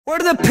We're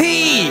the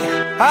P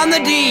and the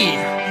D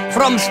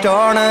from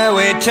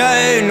Stornoway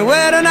town.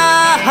 We're in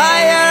a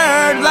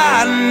hired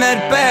van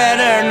that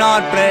better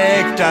not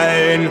break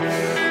down.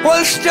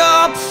 We'll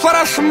stop for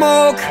a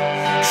smoke,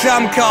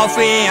 some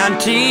coffee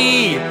and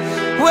tea.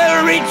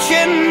 We'll reach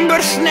in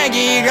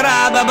Sneggy,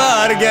 grab a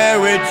burger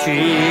with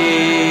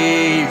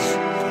cheese.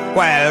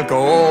 Well,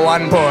 go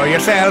and pour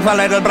yourself a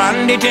little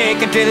brandy,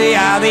 take it to the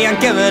Abbey and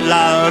give it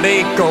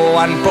laldy. Go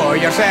and pour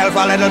yourself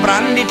a little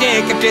brandy,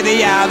 take it to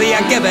the Abbey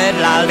and give it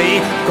laldy.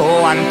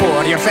 Go and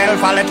pour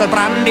yourself a little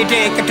brandy,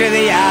 take it to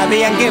the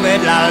Abbey and give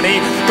it laldy.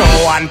 Go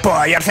and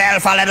pour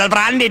yourself a little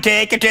brandy,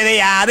 take it to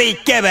the Abbey,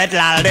 give it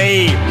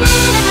laldy.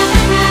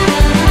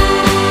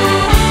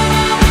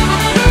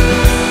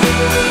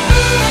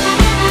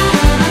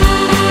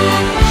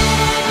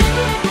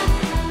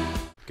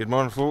 Good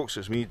morning folks,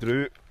 it's me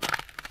Drew.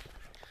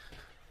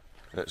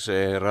 It's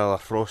rather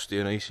frosty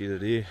and icy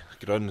today.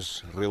 The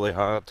grun's really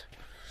hard.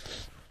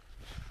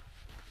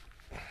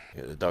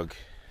 Get the dog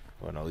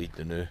on a lead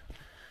now,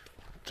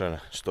 trying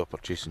to stop her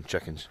chasing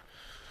chickens.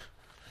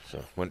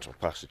 So once we're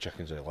past the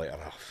chickens I let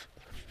her off.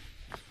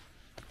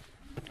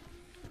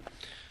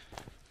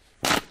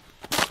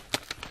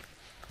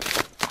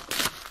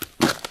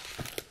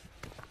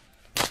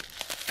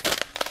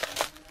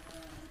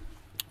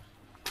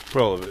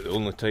 Probably the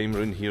only time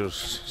around here is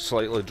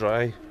slightly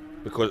dry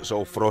because it's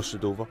all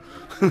frosted over.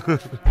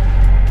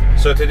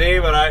 So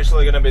today we're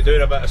actually going to be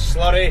doing a bit of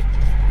slurry.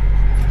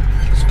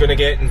 It's going to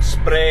get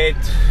spread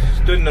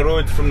down the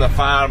road from the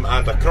farm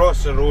and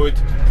across the road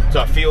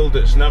to a field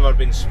that's never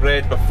been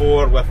spread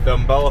before with the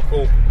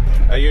umbilical.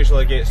 It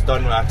usually gets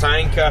done with a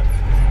tanker,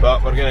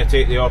 but we're going to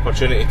take the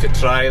opportunity to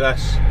try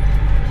this.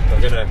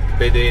 We're going to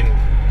be doing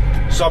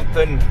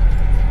something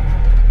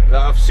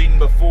that I've seen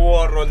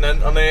before on the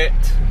internet.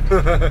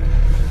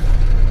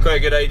 Quite a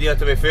good idea,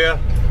 to be fair.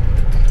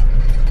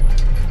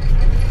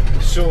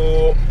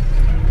 So,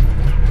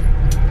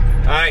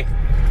 aye,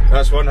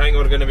 that's one thing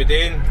we're going to be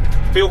doing.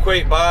 Feel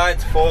quite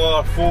bad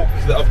for folk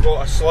that have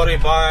got a slurry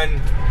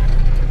ban.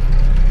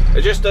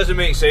 It just doesn't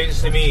make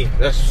sense to me,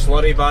 this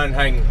slurry ban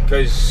thing,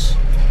 because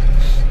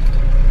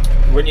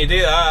when you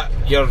do that,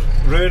 you're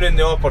ruining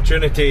the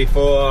opportunity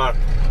for,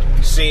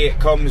 say it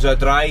comes a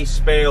dry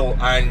spell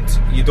and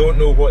you don't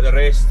know what the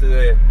rest of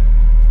the,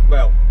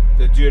 well,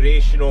 the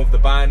duration of the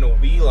ban will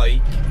be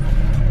like,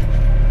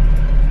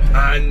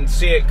 and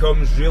say it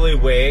comes really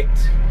wet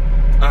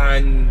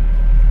and,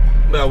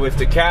 well, we have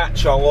to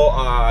catch a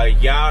lot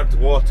of yard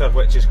water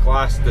which is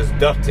classed as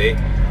dirty,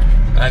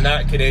 and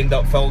that could end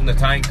up filling the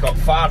tank up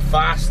far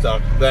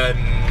faster than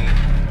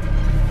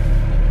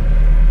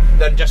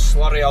just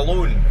slurry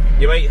alone.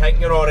 You might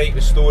think you're alright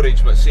with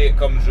storage, but say it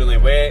comes really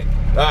wet,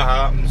 that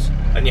happens,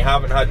 and you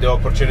haven't had the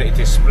opportunity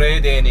to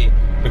spread any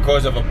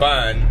because of a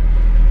ban,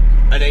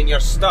 and then you're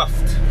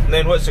stuffed. And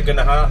then what's going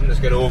to happen? It's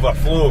going to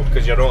overflow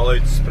because you're not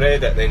allowed to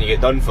spread it, then you get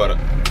done for it.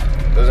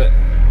 Does it?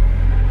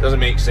 Doesn't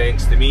make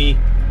sense to me.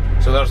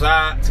 So there's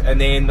that,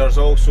 and then there's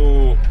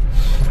also,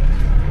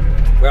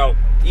 well,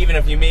 even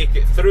if you make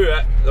it through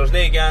it, there's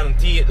no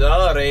guarantee at the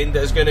other end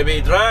that it's going to be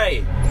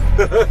dry.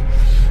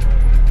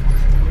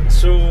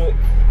 So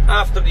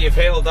after you've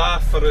held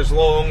off for as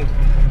long,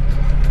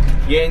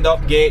 you end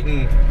up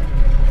getting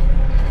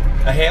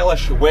a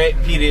hellish wet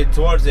period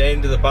towards the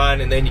end of the ban,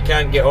 and then you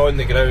can't get on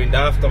the ground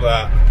after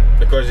that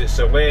because it's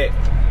so wet.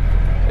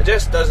 It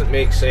just doesn't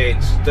make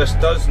sense. Just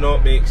does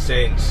not make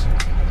sense.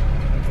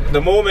 At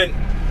the moment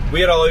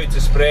we're allowed to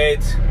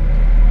spread,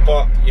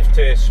 but you have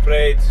to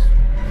spread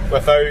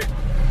without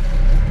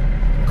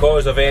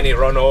cause of any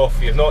runoff.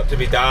 You've not to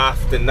be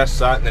daft and this,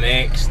 that and the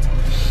next.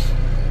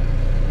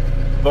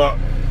 But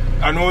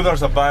I know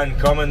there's a ban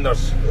coming,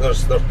 there's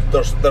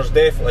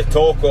definitely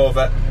talk of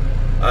it,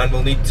 and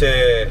we'll need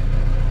to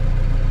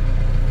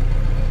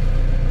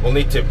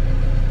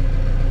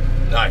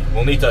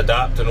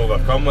adapt and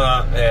overcome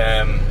that.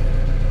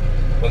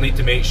 We'll need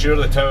to make sure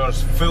the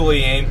tower's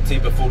fully empty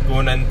before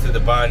going into the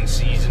ban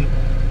season.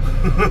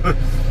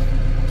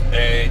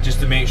 Just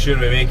to make sure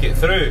we make it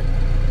through.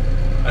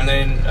 And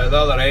then at the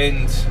other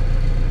end,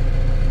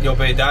 you'll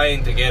be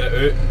dying to get it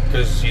out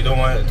because you don't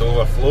want it to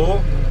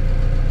overflow.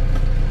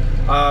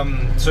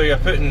 So you're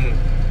putting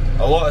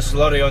a lot of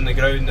slurry on the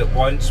ground at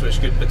once,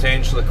 which could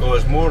potentially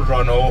cause more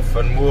runoff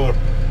and more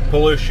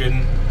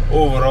pollution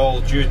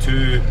overall due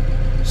to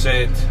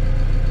said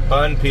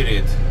ban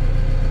period.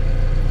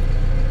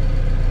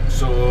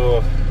 So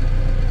if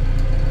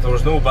there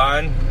was no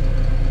ban,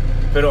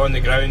 put it on the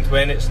ground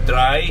when it's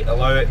dry,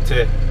 allow it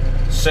to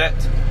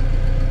sit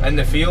in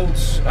the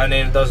fields, and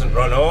then it doesn't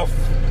run off.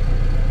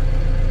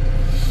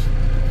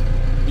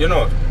 You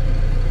know,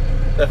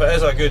 if it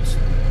is a good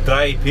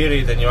dry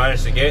period and you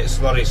manage to get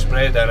slurry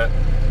spread in it,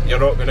 you're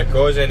not going to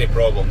cause any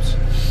problems.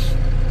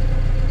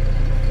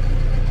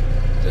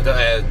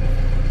 It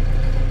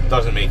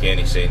doesn't make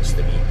any sense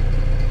to me.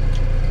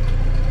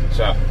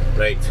 So,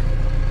 right,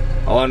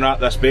 I'll unwrap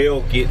this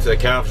bale, get to the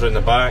calves around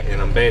the back,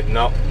 and I'm bedding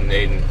up, and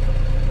then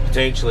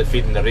potentially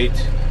feeding the reed,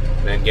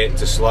 and then getting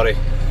to slurry.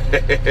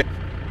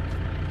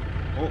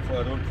 Hopefully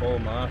I don't follow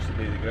my arse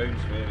today, the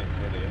ground's very,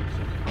 very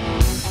icy.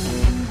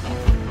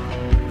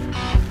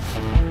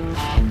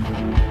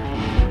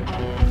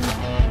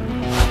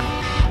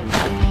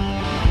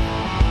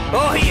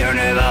 Oh, here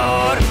nu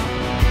var.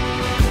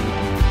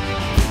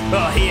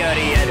 Oh, here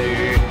är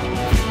du.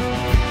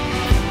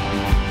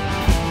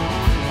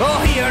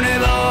 Oh, here nu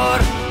var.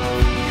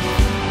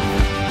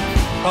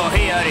 Oh,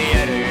 here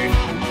är du.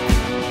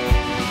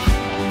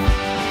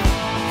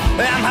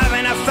 I'm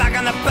having a fuck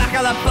on the back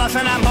of the bus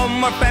and I'm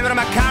home with paper in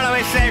my car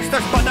with safe.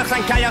 There's buttocks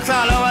and kayaks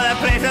all over the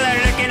place and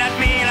they're looking at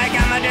me like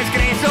I'm a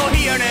disgrace. Oh,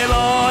 here nu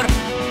var.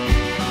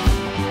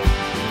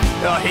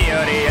 Oh,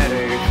 here är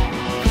du.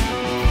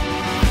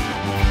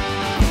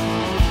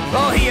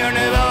 Oh, here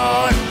nu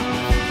var.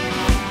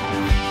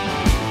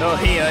 Oh,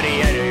 here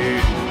är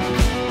du.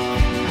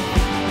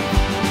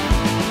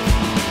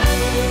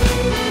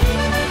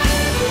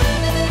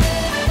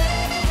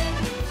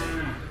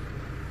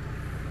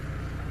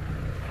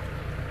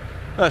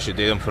 I should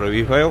do them for a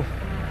wee while.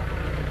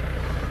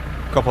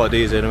 Couple of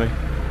days anyway.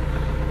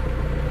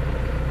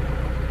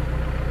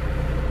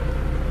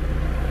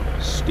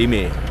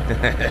 Steamy.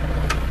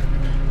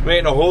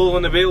 Making a hole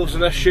in the bales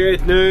in this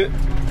shed now.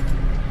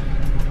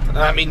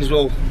 That means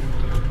we'll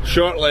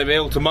shortly be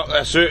able to muck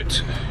this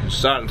out. It's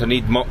starting to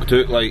need mucked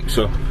out, like,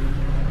 so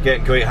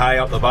getting quite high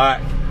up the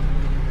back,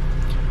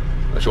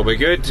 which will be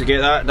good to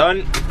get that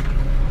done.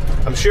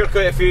 I'm sure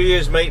quite a few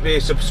of you might be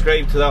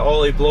subscribed to that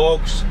Ollie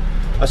Blogs.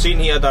 I seen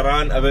he had a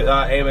rant about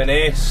that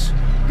M&S.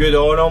 Good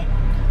on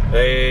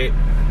him.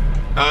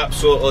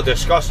 Absolutely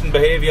disgusting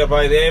behaviour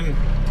by them.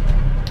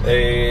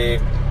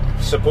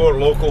 Support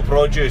local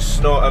produce,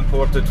 not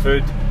imported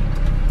food,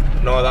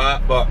 and all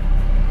that, but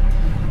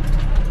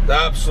the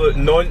absolute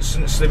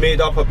nonsense they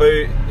made up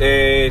about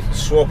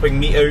swapping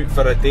meat out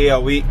for a day a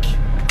week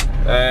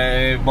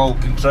will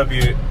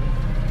contribute.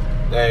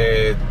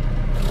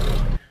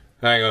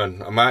 Hang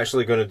on, I'm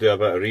actually going to do a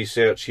bit of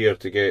research here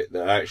to get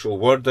the actual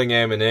wording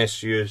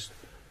M&S used.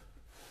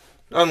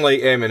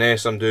 Unlike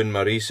M&S, I'm doing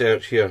my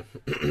research here.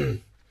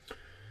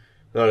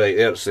 Alright,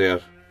 there's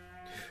there.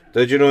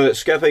 Did you know that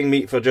skipping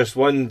meat for just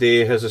one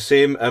day has the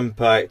same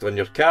impact on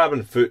your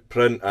carbon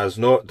footprint as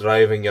not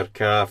driving your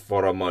car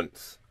for a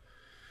month?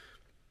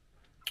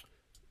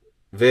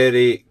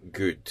 Very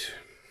good.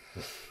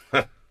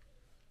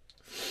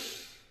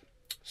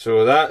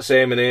 So that's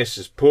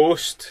M&S's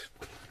post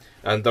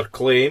and their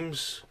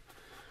claims,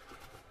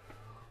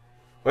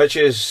 which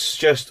is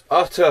just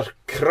utter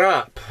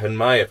crap in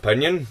my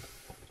opinion.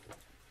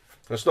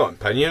 It's not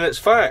opinion, it's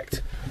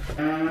fact,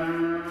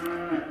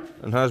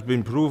 and has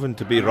been proven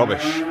to be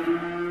rubbish.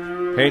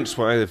 Hence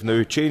why they've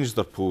now changed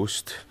their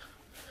post,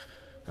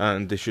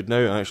 and they should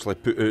now actually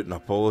put out an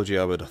apology,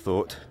 I would have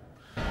thought.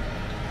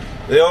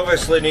 They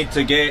obviously need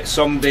to get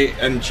somebody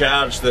in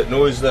charge that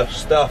knows their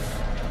stuff,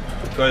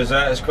 because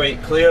that is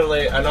quite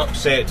clearly an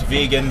upset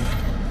vegan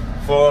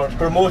for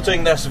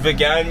promoting this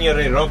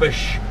veganuary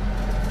rubbish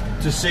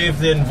to save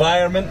the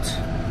environment.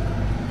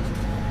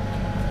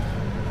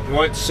 You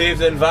want to save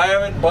the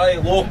environment? Buy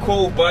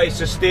local, buy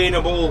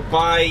sustainable,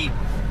 buy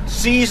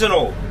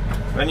seasonal,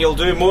 and you'll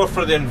do more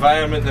for the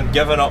environment than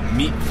giving up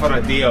meat for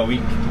a day a week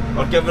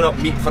or giving up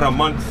meat for a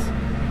month.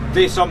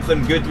 Do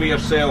something good with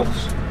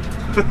yourselves.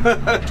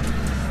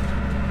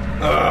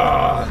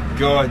 Oh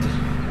God,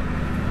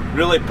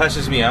 really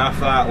pisses me off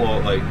that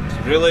lot, like,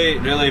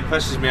 really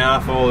pisses me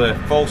off all the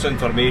false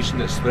information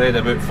that's spread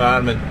about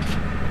farming,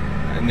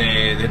 and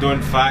they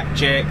don't fact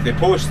check, they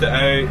post it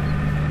out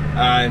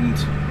and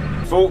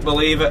folk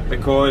believe it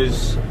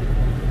because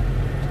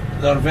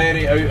they're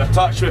very out of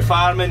touch with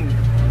farming,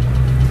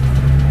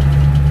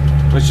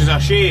 which is a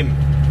shame.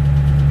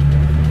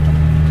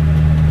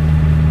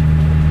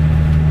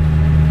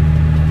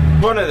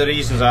 One of the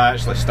reasons I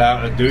actually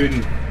started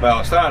doing, well,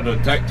 I started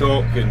on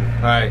TikTok,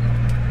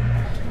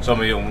 and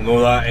some of you will know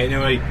that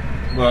anyway,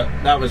 but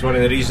that was one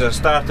of the reasons I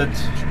started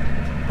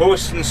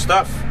posting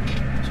stuff.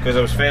 It's because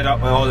I was fed up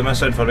with all the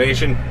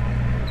misinformation.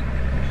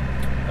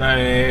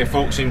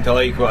 Folks seemed to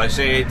like what I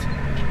said,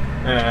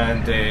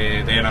 and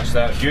then I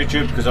started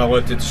YouTube because I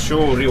wanted to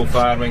show real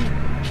farming.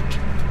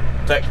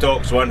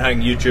 TikTok's one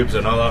thing, YouTube's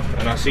another,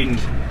 and I've seen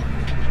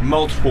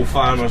multiple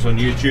farmers on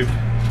YouTube,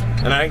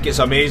 and I think it's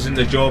amazing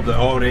the job that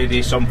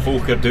already some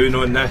folk are doing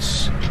on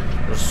this.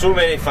 There's so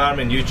many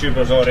farming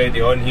YouTubers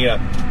already on here,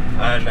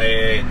 and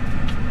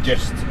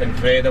just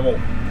incredible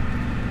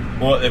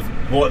what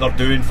they're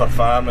doing for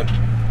farming,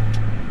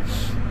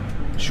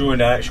 showing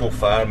actual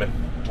farming.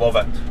 Love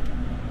it.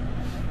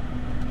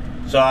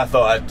 So I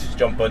thought I'd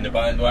jump on the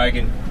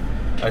bandwagon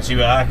and see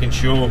what I can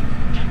show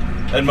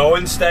in my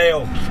own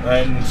style,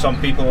 and some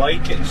people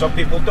like it and some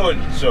people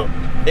don't, so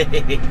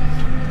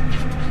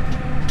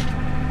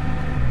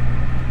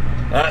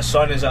that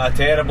sun is at a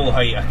terrible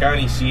height, I can't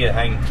even see a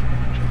thing.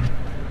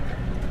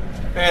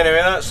 Anyway,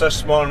 that's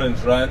this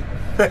morning's rant.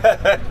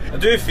 I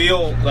do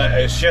feel that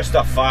it's just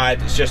a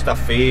fad, it's just a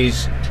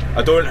phase.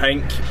 I don't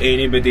think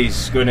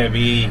anybody's going to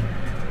be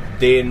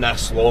doing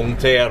this long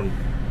term.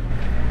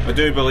 I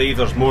do believe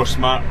there's more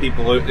smart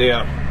people out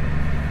there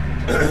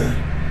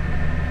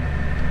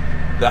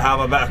that have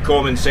a bit of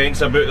common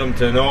sense about them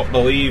to not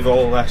believe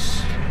all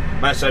this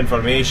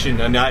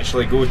misinformation and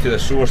actually go to the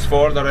source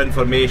for their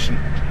information.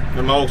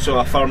 I'm also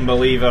a firm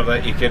believer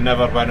that you can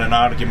never win an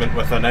argument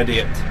with an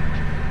idiot.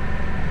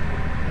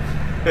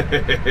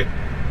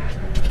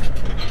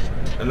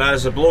 And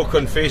as the bloke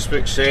on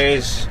Facebook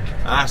says,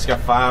 ask a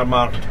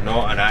farmer,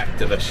 not an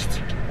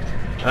activist.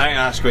 I think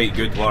that's quite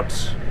good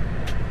words.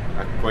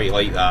 I quite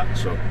like that,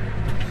 so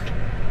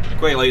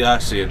quite like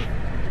that saying.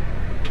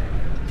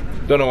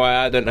 Don't know why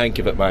I didn't think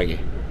of it, Maggie.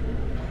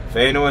 If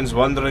anyone's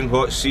wondering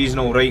what's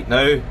seasonal right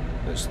now,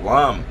 it's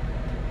lamb.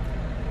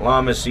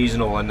 Lamb is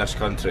seasonal in this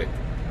country.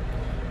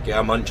 Get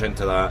a munch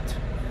into that.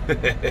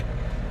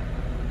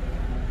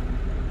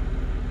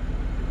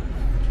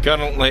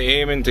 Currently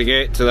aiming to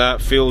get to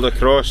that field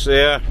across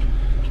there,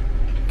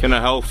 kind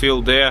of hill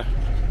field there.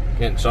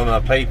 Getting some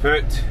of the pipe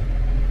out.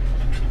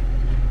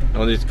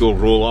 I'll need to go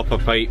roll up a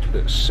pipe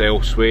that's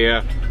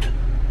elsewhere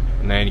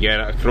and then get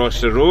it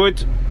across the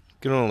road.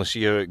 Can only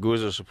see how it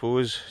goes, I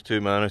suppose.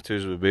 2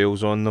 Manitous with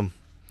bales on them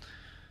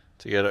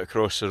to get it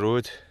across the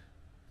road.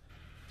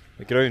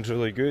 The ground's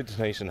really good,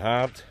 nice and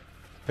hard.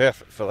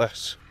 Perfect for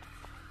this.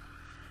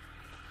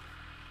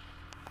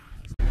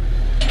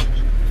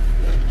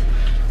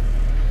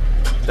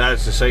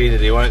 Dad's decided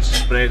he wants to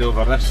spread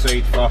over this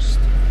side first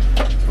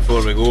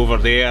before we go over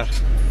there.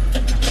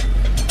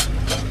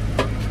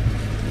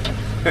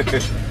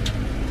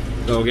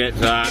 So we'll get to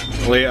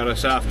that later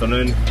this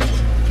afternoon,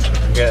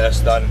 get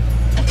this done,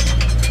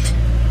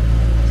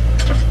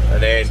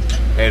 and then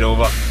head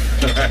over.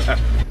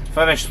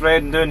 Finished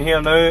spreading down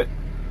here now,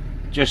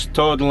 just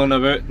toddling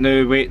about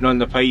now, waiting on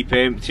the pipe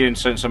emptying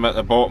since I'm at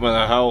the bottom of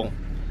the hill.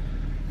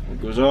 It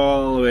goes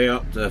all the way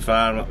up to the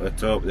farm up the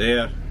top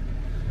there.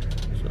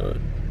 So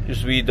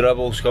just wee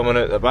dribbles coming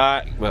out the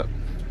back, but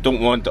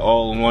don't want it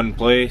all in one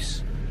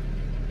place.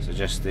 So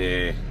just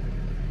oh,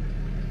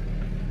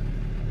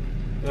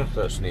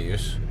 that's no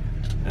use.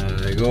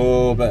 There we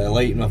go, bit of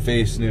light in my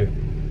face now.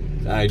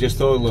 Aye, just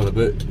toddling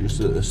about, just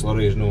so that the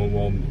slurry is no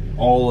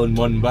all in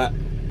one bit.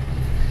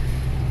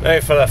 Now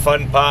for the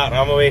fun part,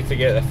 I'm away to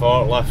get the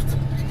forklift.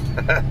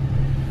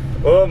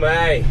 Oh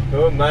my,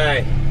 oh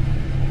my.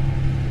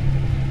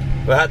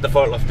 We had the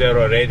forklift there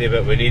already,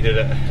 but we needed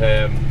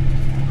it.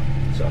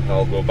 So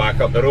I'll go back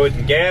up the road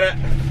and get it.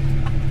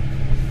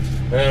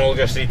 Then we'll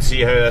just need to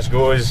see how this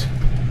goes.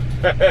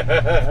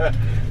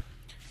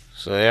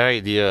 So the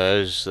idea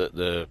is that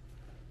the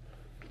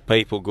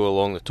pipe will go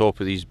along the top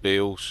of these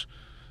bales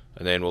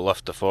and then we'll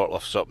lift the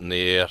forklifts up in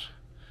the air,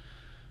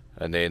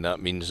 and then that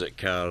means that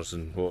cars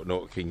and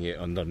whatnot can get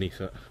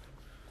underneath it,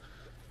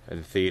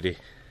 in theory.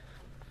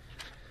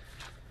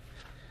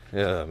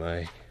 Yeah,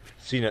 my,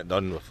 seen it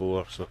done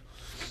before, so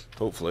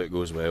hopefully it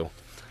goes well.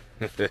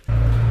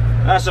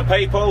 That's the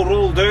pipe all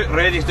rolled out,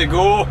 ready to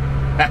go.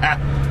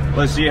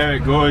 Let's see how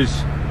it goes.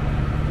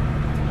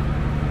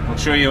 I'll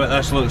show you what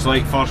this looks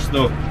like first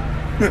though.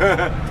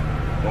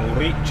 We'll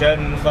reach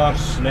in for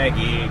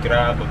Sniggy,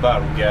 grab a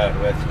burger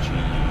with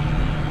cheese.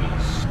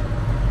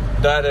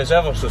 Dad is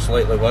ever so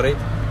slightly worried.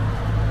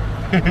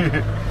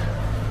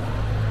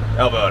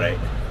 I'll be alright.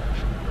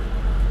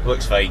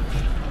 Looks fine.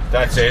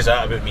 Dad says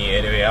that about me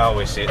anyway, I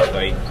always say it's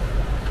fine.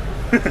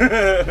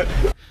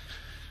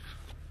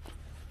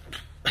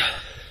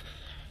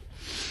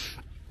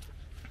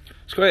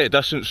 It's quite a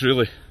distance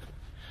really,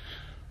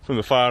 from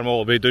the farm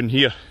all the way down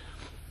here.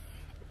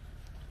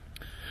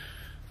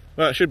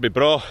 Well, it should be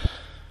bra.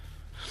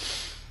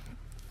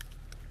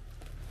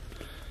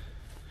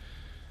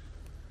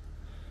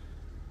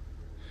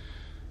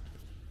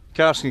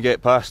 Cars can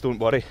get past, don't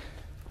worry.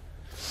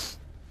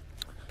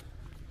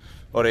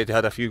 Already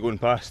had a few going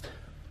past.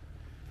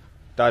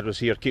 Dad was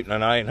here keeping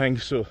an eye on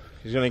things, so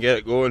he's going to get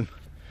it going.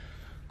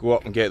 Go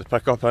up and get the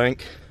pickup, I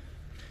think,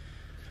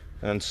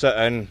 and sit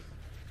in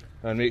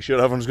and make sure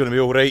everyone's going to be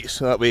alright,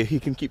 so that way he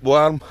can keep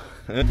warm.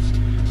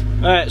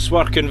 It's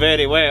working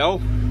very well.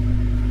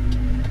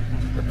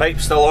 The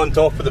pipe's still on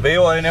top of the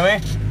bale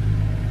anyway.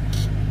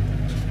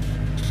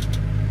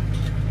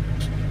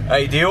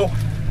 Ideal.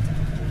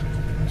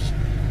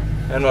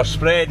 And we're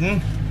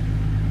spreading.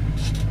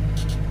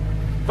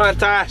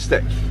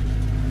 Fantastic.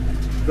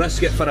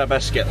 Brisket for a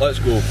biscuit, let's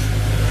go.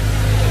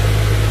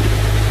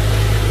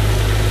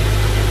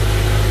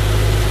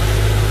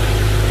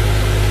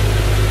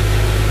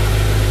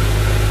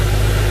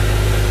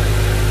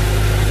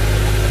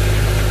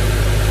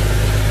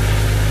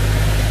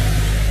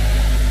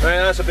 Right,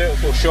 that's a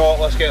beautiful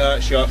shot, let's get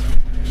that shot.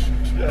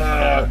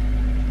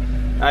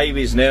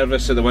 Ivy's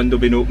nervous of the window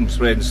being open,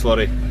 spreading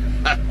slurry.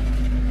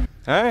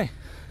 Aye.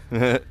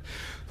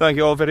 Thank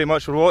you all very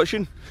much for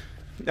watching,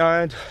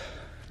 and I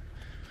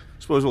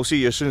suppose we'll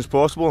see you as soon as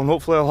possible, and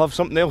hopefully I'll have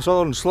something else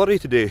other than slurry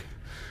today.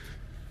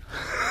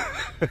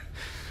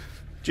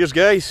 Cheers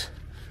guys,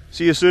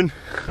 see you soon.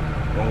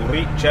 We'll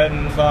reach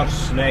in for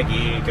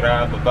Sniggy,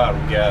 grab a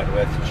burger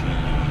with cheese.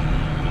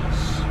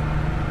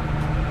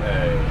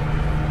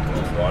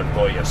 Go on,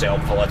 pour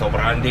yourself a little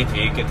brandy,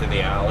 take it to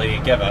the alley,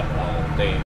 give it all day.